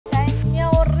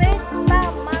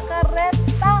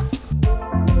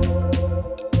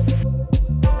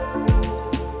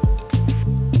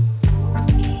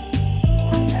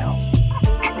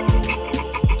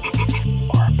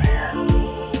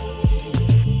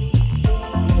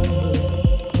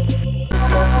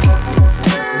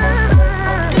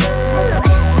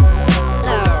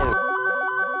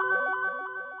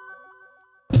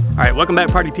Alright, welcome back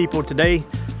party people. Today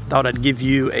thought I'd give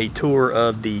you a tour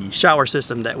of the shower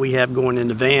system that we have going in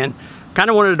the van. Kind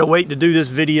of wanted to wait to do this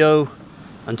video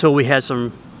until we had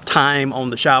some time on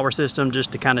the shower system,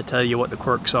 just to kind of tell you what the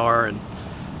quirks are and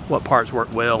what parts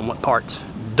work well and what parts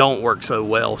don't work so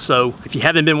well. So if you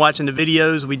haven't been watching the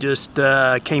videos, we just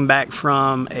came back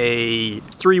from a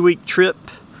 3-week trip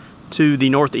to the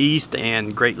Northeast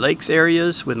and Great Lakes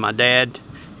areas with my dad.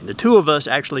 And the two of us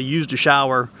actually used a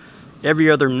shower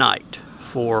every other night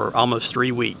for almost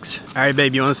 3 weeks. All right,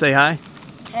 babe, you want to say hi?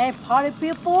 Hey, party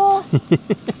people.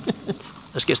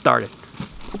 Let's get started.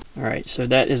 All right, so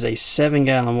that is a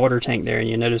 7-gallon water tank there, and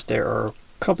you notice there are a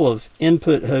couple of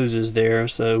input hoses there.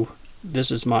 So this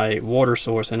is my water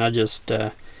source, and I just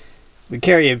we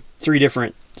carry 3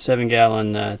 different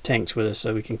 7-gallon tanks with us,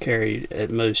 so we can carry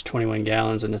at most 21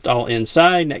 gallons, and it's all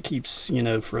inside, and that keeps, you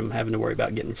know, from having to worry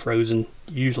about getting frozen,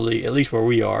 usually, at least where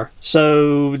we are.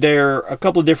 So there are a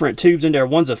couple of different tubes in there.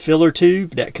 One's a filler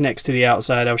tube that connects to the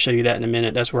outside. I'll show you that in a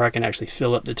minute. That's where I can actually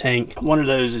fill up the tank. One of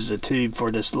those is a tube for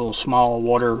this little small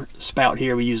water spout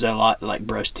here. We use that a lot to like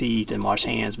brush teeth and wash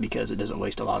hands because it doesn't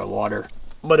waste a lot of water.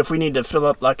 But if we need to fill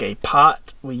up like a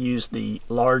pot, we use the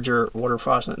larger water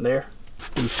faucet there.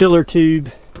 The filler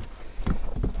tube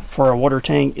for our water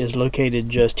tank is located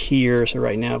just here. So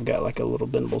right now I've got like a little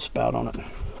bendable spout on it.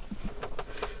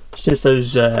 Since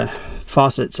those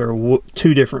faucets are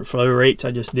 2 different flow rates,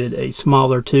 I just did a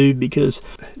smaller tube because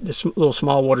this little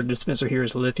small water dispenser here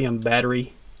is lithium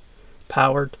battery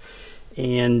powered,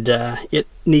 and it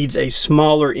needs a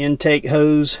smaller intake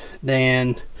hose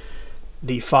than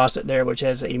the faucet there, which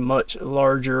has a much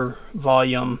larger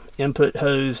volume input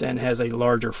hose and has a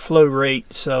larger flow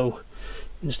rate. So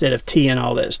instead of teeing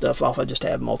all that stuff off, I just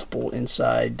have multiple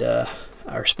inside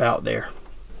our spout there.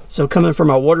 So coming from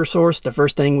our water source, the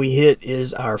first thing we hit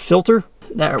is our filter.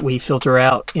 That we filter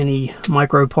out any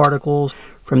microparticles.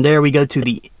 From there we go to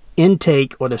the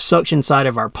intake or the suction side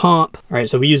of our pump. All right,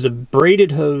 so we use the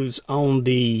braided hose on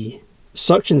the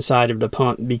suction side of the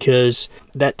pump because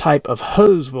that type of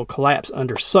hose will collapse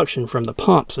under suction from the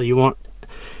pump. So you want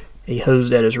a hose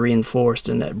that is reinforced,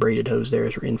 and that braided hose there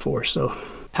is reinforced. So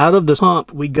out of the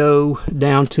pump we go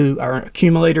down to our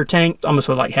accumulator tank. It's almost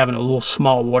like having a little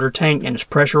small water tank, and it's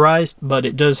pressurized, but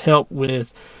it does help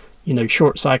with, you know,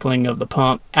 short cycling of the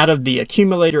pump. Out of the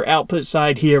accumulator output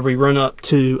side here, we run up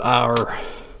to our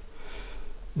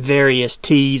various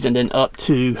tees and then up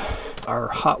to our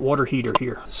hot water heater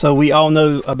here. So we all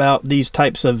know about these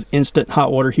types of instant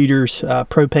hot water heaters,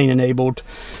 propane enabled.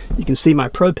 You can see my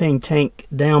propane tank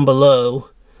down below,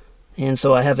 and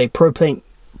so I have a propane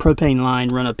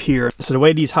line run up here. So the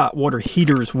way these hot water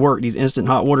heaters work, these instant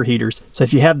hot water heaters, so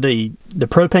if you have the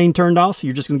propane turned off,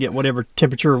 you're just going to get whatever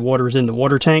temperature of water is in the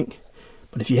water tank.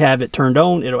 But if you have it turned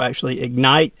on, it'll actually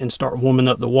ignite and start warming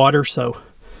up the water. So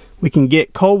we can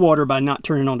get cold water by not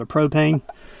turning on the propane,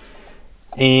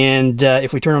 and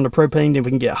if we turn on the propane, then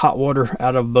we can get hot water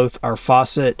out of both our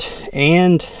faucet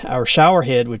and our shower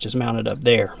head, which is mounted up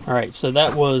there. All right, so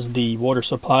that was the water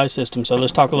supply system. So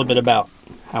let's talk a little bit about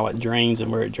how it drains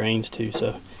and where it drains to.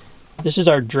 So this is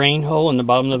our drain hole in the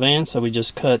bottom of the van. So we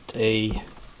just cut a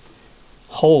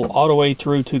hole all the way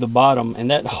through to the bottom,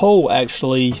 and that hole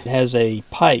actually has a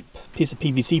pipe, piece of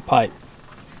PVC pipe,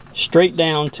 straight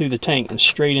down to the tank and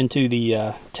straight into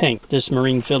the tank. This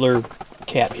marine filler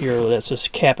cap here lets us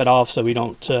cap it off so we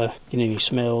don't get any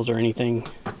smells or anything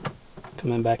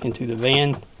coming back into the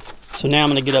van. So now I'm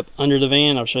going to get up under the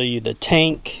van. I'll show you the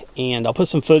tank, and I'll put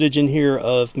some footage in here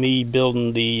of me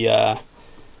building the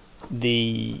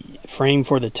frame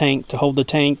for the tank to hold the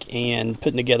tank, and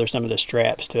putting together some of the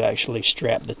straps to actually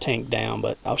strap the tank down.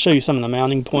 But I'll show you some of the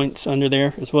mounting points under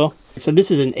there as well. So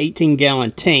this is an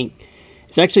 18-gallon tank.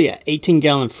 It's actually an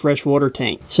 18-gallon freshwater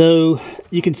tank. So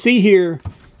you can see here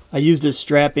I use this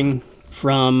strapping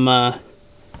from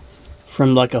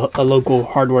like a local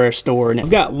hardware store, and I've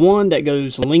got one that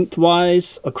goes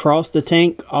lengthwise across the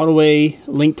tank, all the way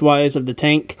lengthwise of the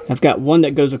tank. I've got one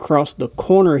that goes across the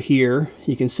corner here.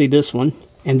 You can see this one.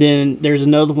 And then there's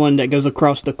another one that goes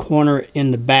across the corner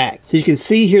in the back. So you can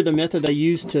see here the method I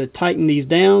use to tighten these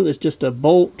down is just a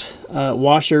bolt,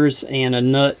 washers, and a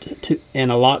nut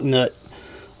and a lock nut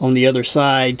on the other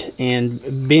side, and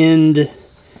bend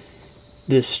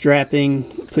this strapping,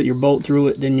 put your bolt through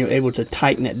it, then you're able to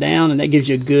tighten it down, and that gives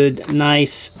you a good,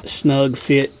 nice, snug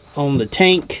fit on the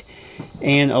tank.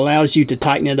 and allows you to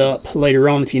tighten it up later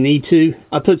on if you need to.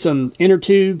 I put some inner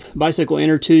tube, bicycle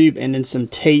inner tube, and then some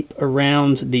tape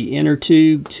around the inner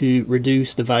tube to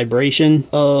reduce the vibration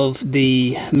of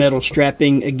the metal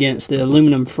strapping against the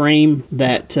aluminum frame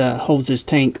that holds this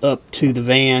tank up to the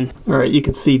van. Alright, you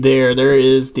can see there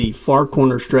is the far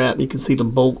corner strap. You can see the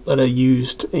bolt that I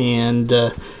used, and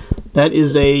that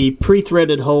is a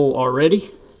pre-threaded hole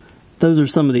already. Those are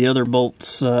some of the other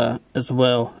bolts as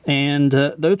well, and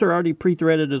those are already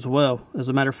pre-threaded as well. As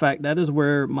a matter of fact, that is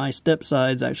where my step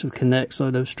sides actually connect,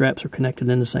 so those straps are connected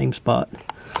in the same spot.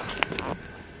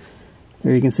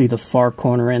 There you can see the far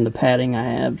corner and the padding I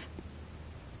have.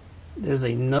 There's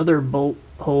another bolt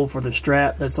hole for the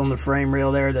strap that's on the frame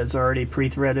rail there that's already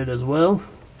pre-threaded as well.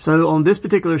 So on this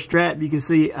particular strap, you can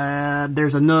see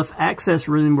there's enough access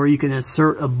room where you can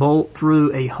insert a bolt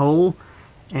through a hole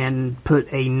and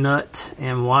put a nut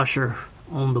and washer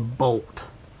on the bolt.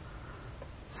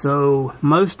 So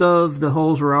most of the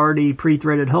holes were already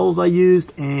pre-threaded holes I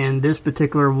used, and this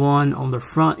particular one on the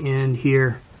front end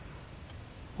here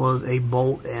was a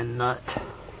bolt and nut.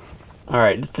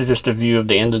 Alright, this is just a view of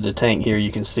the end of the tank here.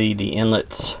 You can see the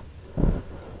inlets.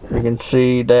 You can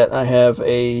see that I have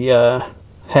a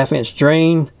half-inch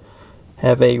drain,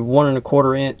 have a 1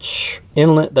 1/4 inch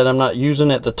inlet that I'm not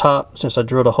using at the top since I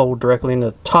drilled a hole directly in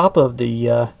the top of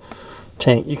the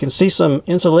tank. You can see some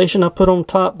insulation I put on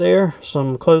top there,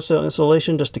 some closed cell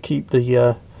insulation just to keep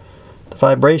the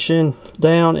vibration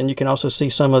down, and you can also see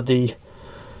some of the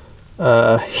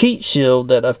heat shield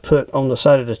that I've put on the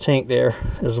side of the tank there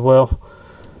as well.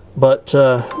 But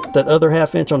that other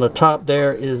 1/2 inch on the top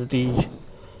there is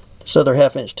this other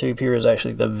 1/2 inch tube here is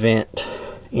actually the vent,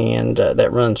 and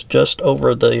that runs just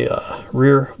over the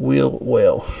rear wheel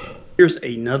well. Here's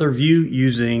another view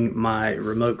using my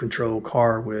remote control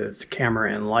car with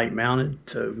camera and light mounted,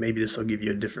 so maybe this will give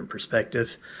you a different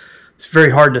perspective. It's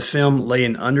very hard to film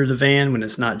laying under the van when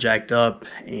it's not jacked up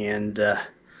and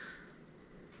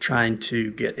trying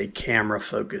to get a camera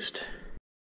focused.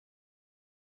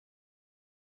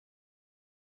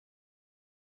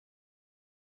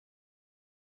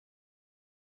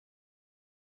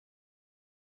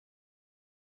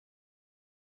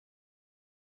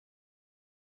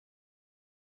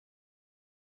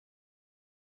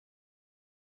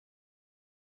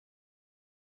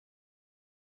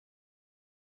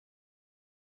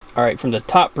 Alright, from the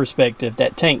top perspective,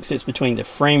 that tank sits between the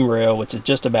frame rail, which is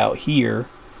just about here,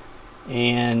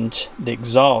 and the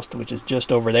exhaust, which is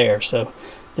just over there. So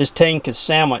this tank is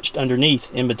sandwiched underneath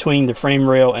in between the frame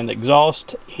rail and the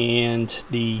exhaust, and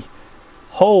the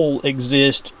hole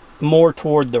exists more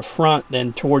toward the front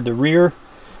than toward the rear,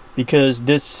 because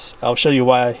this, I'll show you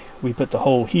why we put the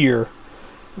hole here.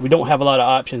 We don't have a lot of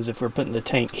options if we're putting the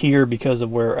tank here because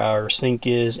of where our sink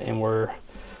is and where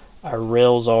our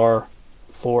rails are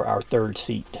for our third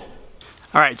seat.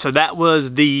 Alright, so that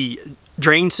was the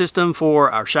drain system for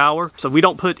our shower. So we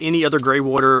don't put any other gray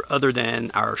water other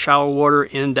than our shower water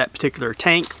in that particular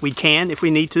tank. We can if we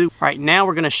need to. Alright, now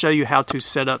we're going to show you how to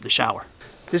set up the shower.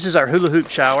 This is our hula hoop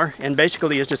shower, and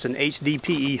basically it's just an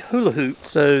HDPE hula hoop.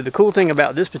 So the cool thing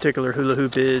about this particular hula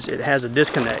hoop is it has a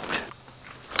disconnect,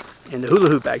 and the hula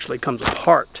hoop actually comes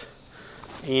apart.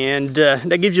 And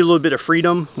that gives you a little bit of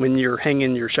freedom when you're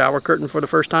hanging your shower curtain for the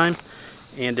first time.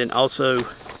 And then also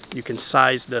you can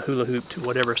size the hula hoop to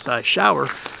whatever size shower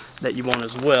that you want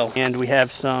as well. And we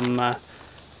have some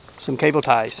cable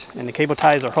ties, and the cable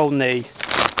ties are holding a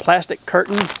plastic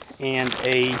curtain and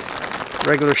a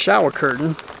regular shower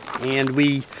curtain, and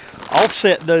we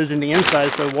offset those in the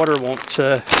inside so water won't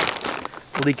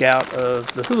leak out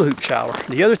of the hula hoop shower.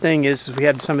 The other thing is we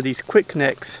have some of these quick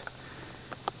connects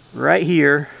right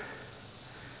here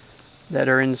that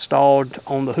are installed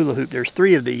on the hula hoop. There's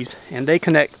 3 of these, and they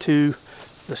connect to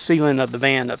the ceiling of the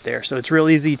van up there. So it's real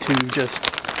easy to just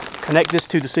connect this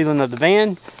to the ceiling of the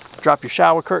van, drop your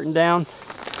shower curtain down,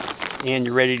 and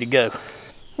you're ready to go.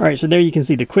 Alright, so there you can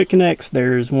see the quick connects.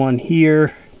 There's one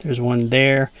here, there's one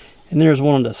there, and there's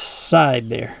one on the side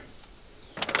there.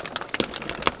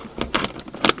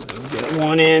 Get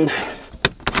 1 in,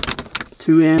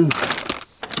 2 in.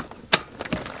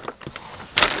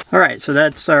 Alright, so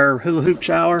that's our hula hoop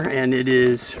shower, and it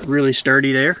is really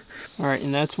sturdy there. Alright,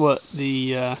 and that's what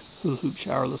the hula hoop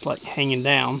shower looks like hanging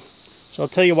down. So I'll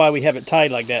tell you why we have it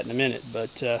tied like that in a minute. But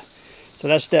so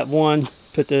that's step 1.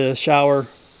 Put the shower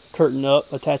curtain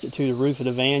up, attach it to the roof of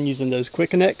the van using those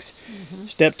quick connects.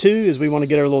 Step 2 is we want to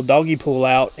get our little doggy pool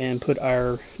out and put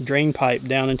our drain pipe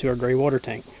down into our gray water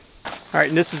tank. Alright,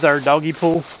 and this is our doggy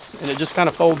pool, and it just kind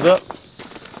of folds up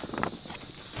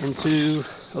into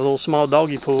a little small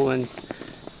doggy pool, and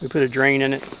We put a drain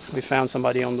in it. We found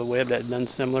somebody on the web that had done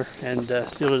similar and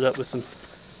sealed it up with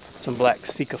some black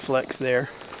Sikaflex there.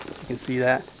 You can see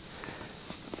that.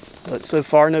 But so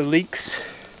far, no leaks.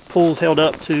 Pool's held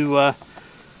up to a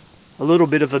little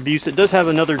bit of abuse. It does have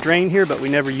another drain here, but we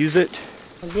never use it.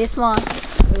 This one,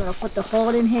 we're gonna put the hole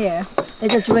in here.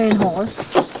 It's a drain hole,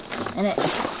 and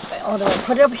we're gonna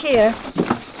put it up here,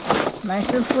 nice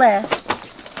and flat.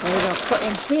 And we're gonna put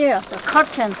in here the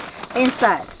curtain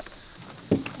inside,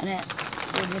 and then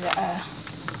we're gonna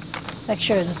make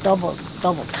sure it's double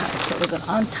tight. So we're gonna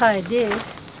untie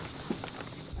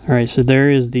this. All right, so there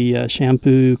is the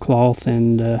shampoo cloth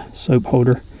and soap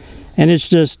holder, and it's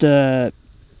just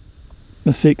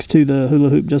affixed to the hula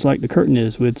hoop just like the curtain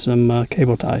is with some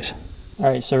cable ties. All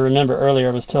right, so remember earlier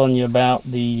I was telling you about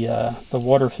the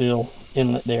water fill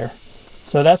inlet there.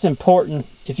 So that's important.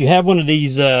 If you have one of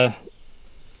these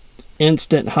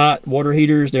instant hot water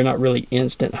heaters, they're not really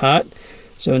instant hot.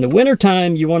 So in the winter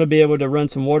time, you want to be able to run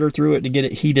some water through it to get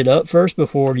it heated up first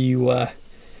before you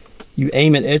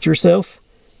aim it at yourself.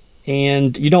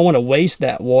 And you don't want to waste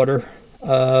that water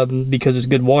because it's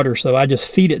good water. So I just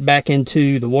feed it back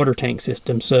into the water tank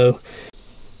system. So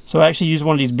I actually use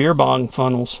one of these beer bong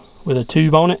funnels with a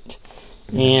tube on it,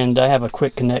 and I have a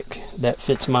quick connect that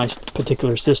fits my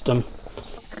particular system.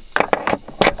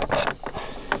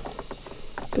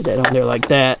 Put that on there like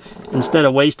that. Instead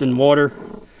of wasting water,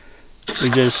 we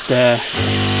just feed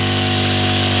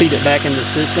it back in the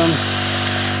system.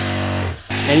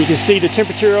 And you can see the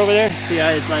temperature over there. See how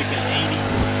it's like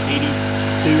at 80,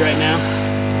 82 right now.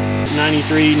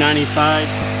 93, 95.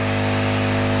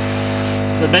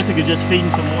 So basically just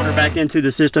feeding some water back into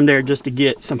the system there just to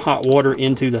get some hot water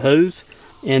into the hose.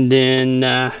 And then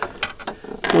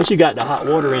once you got the hot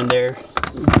water in there,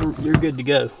 you're good to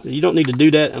go. You don't need to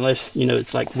do that unless, you know,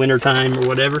 it's like winter time or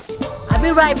whatever. I'll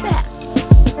be right back.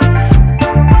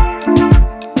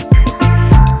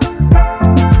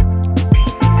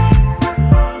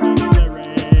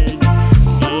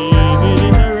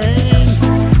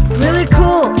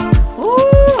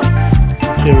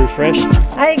 Refreshed.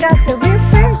 I got the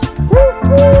refresh.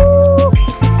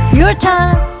 Woo-hoo. Your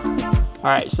time. All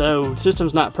right, so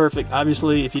system's not perfect.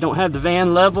 Obviously, if you don't have the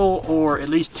van level or at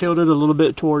least tilted a little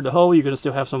bit toward the hole, you're gonna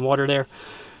still have some water there.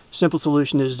 Simple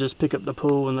solution is just pick up the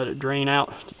pool and let it drain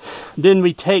out. Then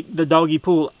we take the doggy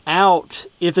pool out.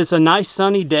 If it's a nice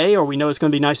sunny day or we know it's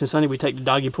gonna be nice and sunny, we take the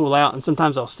doggy pool out, and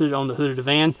sometimes I'll sit it on the hood of the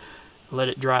van, let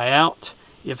it dry out.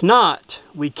 If not,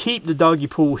 we keep the doggy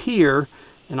pool here,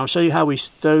 and I'll show you how we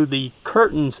stow the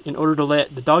curtains in order to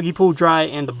let the doggy pool dry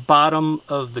and the bottom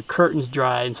of the curtains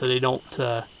dry, and so they don't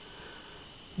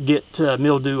get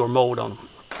mildew or mold on them.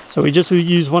 So we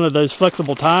use one of those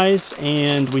flexible ties,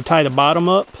 and we tie the bottom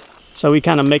up. So we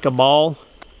kind of make a ball,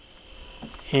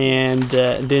 and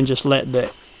then just let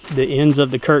the ends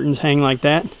of the curtains hang like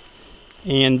that.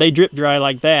 And they drip dry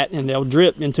like that, and they'll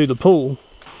drip into the pool.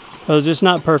 Because it's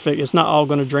not perfect, it's not all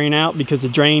going to drain out because the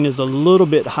drain is a little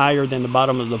bit higher than the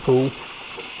bottom of the pool.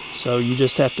 So you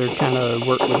just have to kind of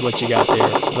work with what you got there.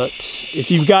 But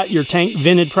if you've got your tank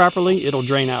vented properly, it'll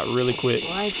drain out really quick.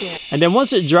 Right there. And then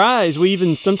once it dries, we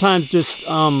even sometimes just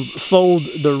fold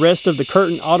the rest of the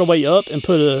curtain all the way up and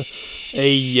put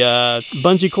a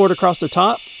bungee cord across the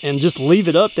top and just leave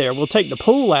it up there. We'll take the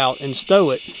pool out and stow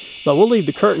it, but we'll leave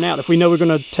the curtain out. If we know we're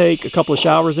going to take a couple of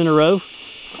showers in a row,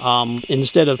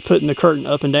 instead of putting the curtain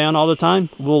up and down all the time,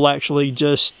 we'll actually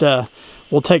just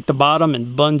we'll take the bottom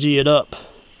and bungee it up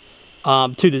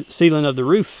to the ceiling of the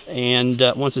roof, and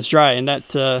once it's dry, and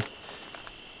that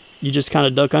you just kind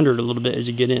of duck under it a little bit as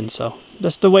you get in. So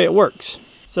that's the way it works.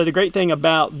 So the great thing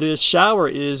about this shower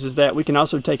is that we can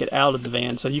also take it out of the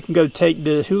van. So you can go take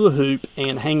the hula hoop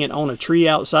and hang it on a tree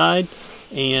outside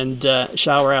and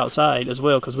shower outside as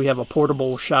well, because we have a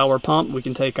portable shower pump. We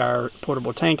can take our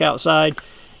portable tank outside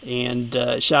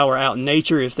and shower out in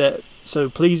nature if that so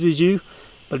pleases you.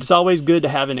 But it's always good to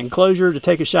have an enclosure to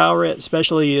take a shower at,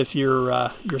 especially if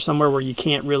you're somewhere where you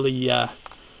can't really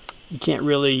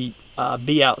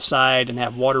be outside and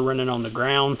have water running on the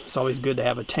ground. It's always good to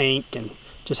have a tank and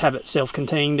just have it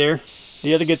self-contained there.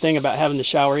 The other good thing about having the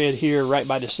shower head here right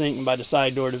by the sink and by the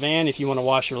side door of the van, if you want to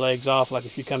wash your legs off, like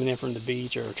if you're coming in from the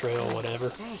beach or a trail or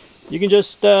whatever, you can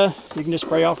just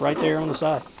spray off right there on the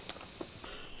side.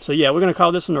 So yeah, we're going to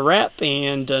call this one a wrap,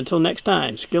 and until next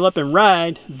time, skill up and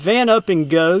ride, van up and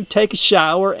go, take a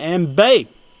shower, and babe.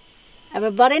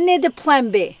 Everybody need the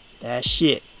Plan B. That's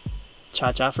it.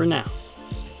 Cha-cha for now.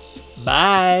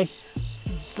 Bye.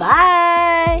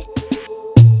 Bye.